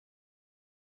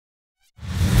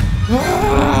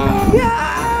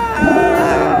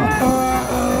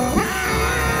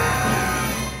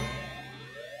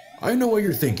I know what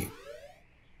you're thinking.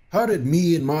 How did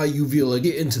me and my uvula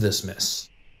get into this mess?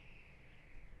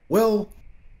 Well,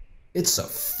 it's a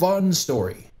fun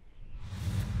story.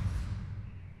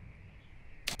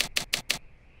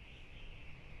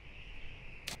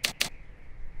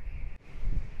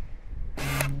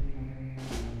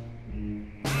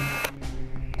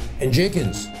 And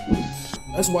Jenkins,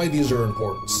 that's why these are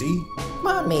important, see? Come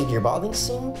on, Major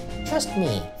Baldingstein. Trust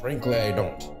me. Frankly, I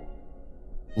don't.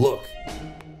 Look,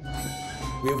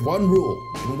 we have one rule,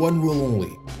 and one rule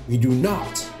only. We do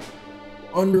not,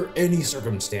 under any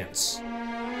circumstance,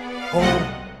 pull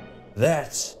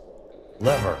that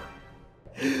lever.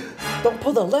 Don't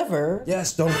pull the lever.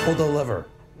 Yes, don't pull the lever.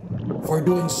 For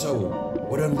doing so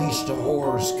would unleash the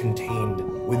horrors contained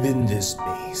within this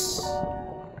base.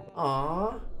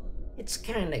 Aw, it's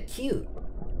kinda cute.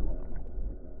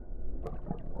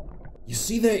 You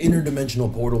see that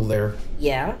interdimensional portal there?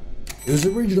 Yeah? It was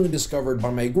originally discovered by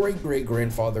my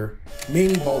great-great-grandfather,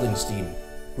 Manny Baldingstein,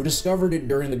 who discovered it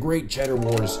during the Great Cheddar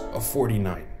Wars of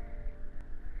 '49.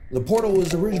 The portal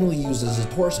was originally used as a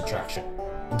tourist attraction,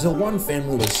 until one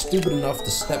family was stupid enough to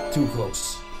step too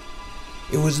close.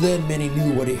 It was then Manny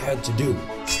knew what he had to do.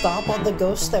 Stop all the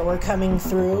ghosts that were coming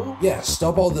through? Yeah,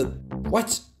 stop all the...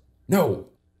 What? No.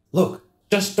 Look,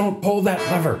 just don't pull that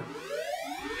lever.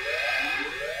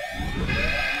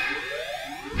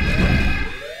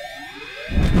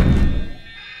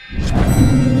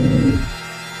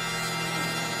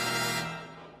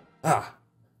 Ah,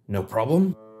 no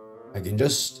problem. I can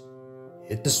just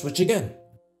hit the switch again.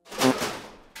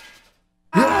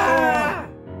 Ah!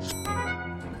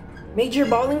 Major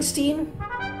Baldingstein?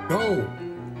 Go!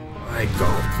 I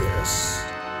got this.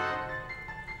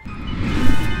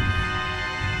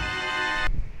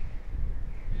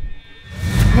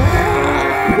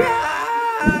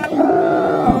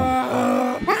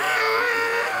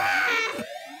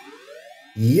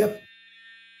 Yep.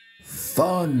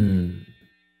 Fun.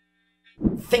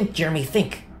 Think, Jeremy,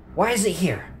 think. Why is it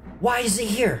here? Why is it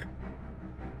here?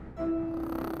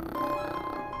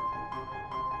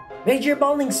 Major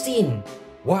Baldingstein!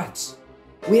 What?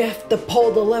 We have to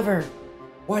pull the lever.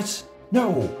 What?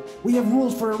 No, we have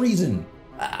rules for a reason.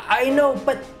 I know,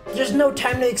 but there's no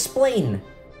time to explain.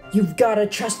 You've gotta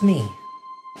trust me.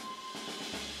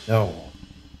 No,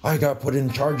 I got put in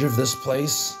charge of this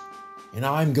place, and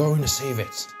I'm going to save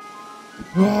it.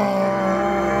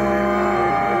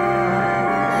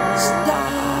 Stop!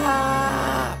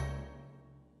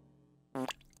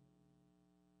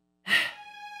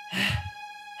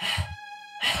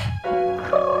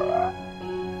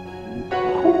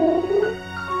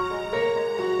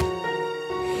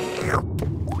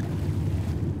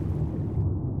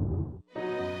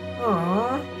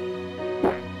 Aww.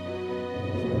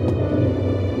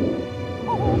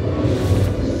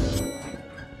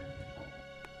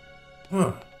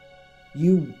 Huh.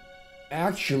 You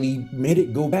actually made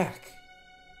it go back.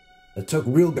 That took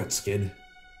real guts, kid.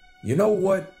 You know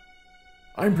what?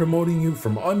 I'm promoting you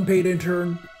from unpaid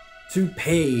intern to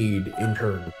paid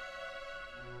intern.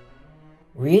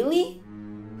 Really?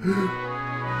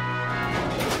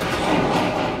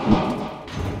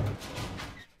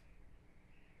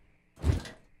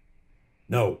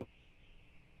 No.